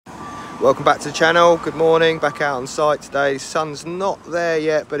Welcome back to the channel. Good morning, back out on site today. Sun's not there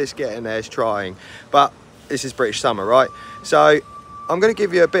yet, but it's getting there, it's trying. But this is British summer, right? So I'm going to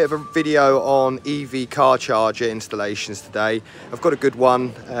give you a bit of a video on EV car charger installations today. I've got a good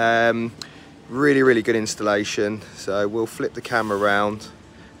one, really good installation. So we'll flip the camera around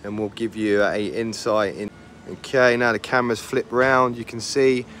and we'll give you a insight in. Okay, now the camera's flipped around, you can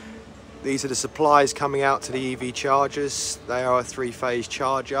see these are the supplies coming out to the EV chargers. They are a 3-phase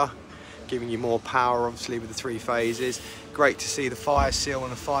charger, giving you more power obviously with the 3 phases. Great to see the fire seal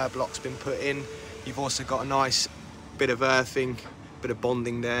and the fire block's been put in. You've also got a nice bit of earthing, bit of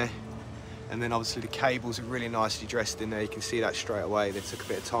bonding there. And then obviously the cables are really nicely dressed in there. You can see that straight away. They took a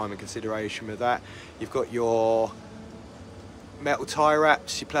bit of time and consideration with that. You've got your metal tie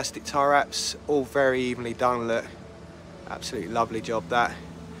wraps, your plastic tie wraps, all very evenly done. Look, absolutely lovely job that.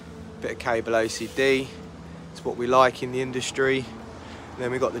 Bit of cable OCD, it's what we like in the industry. And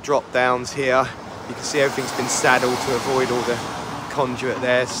then we've got the drop downs here. You can see everything's been saddled to avoid all the conduit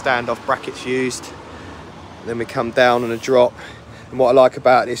there, standoff brackets used. And then we come down on a drop. And what I like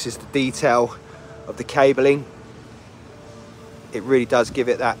about this is the detail of the cabling. It really does give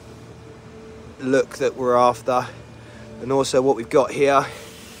it that look that we're after. And also what we've got here,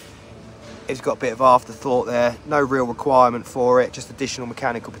 it's got a bit of afterthought there. No real requirement for it, just additional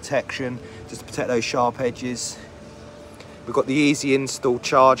mechanical protection, just to protect those sharp edges. We've got the easy install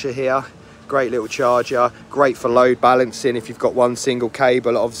charger here. Great little charger, great for load balancing if you've got one single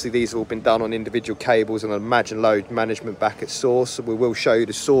cable. Obviously these have all been done on individual cables, and I imagine load management back at source. So we will show you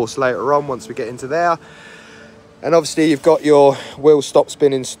the source later on once we get into there. And obviously you've got your wheel stop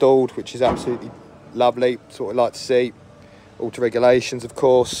spin installed, which is absolutely lovely. That's what we like to see. Auto regulations, of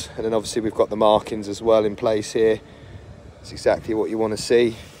course, and then obviously we've got the markings as well in place here. It's exactly what you want to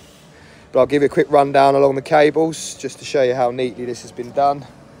see. But I'll give you a quick rundown along the cables just to show you how neatly this has been done.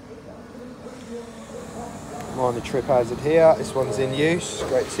 Mind the trip hazard here. This one's in use.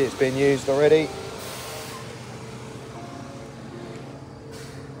 Great to see it's been used already.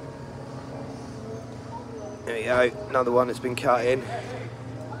 There you go, another one that's been cut in.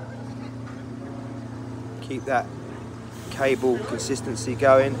 Keep that cable consistency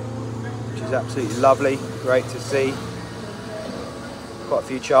going, which is absolutely lovely. Great to see. Quite a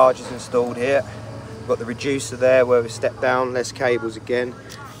few chargers installed here. We've got the reducer there where we step down, less cables again,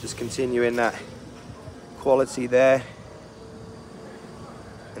 just continuing that quality there.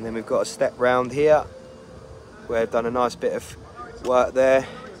 And then we've got a step round here where I've done a nice bit of work there.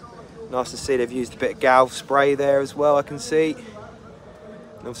 Nice to see they've used a bit of Galv spray there as well, I can see.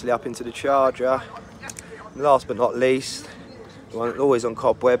 And obviously up into the charger. And last but not least, the one always on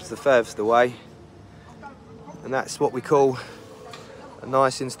cobwebs, the furthest away. And that's what we call a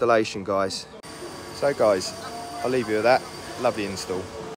nice installation, guys. So guys, I'll leave you with that. Lovely install.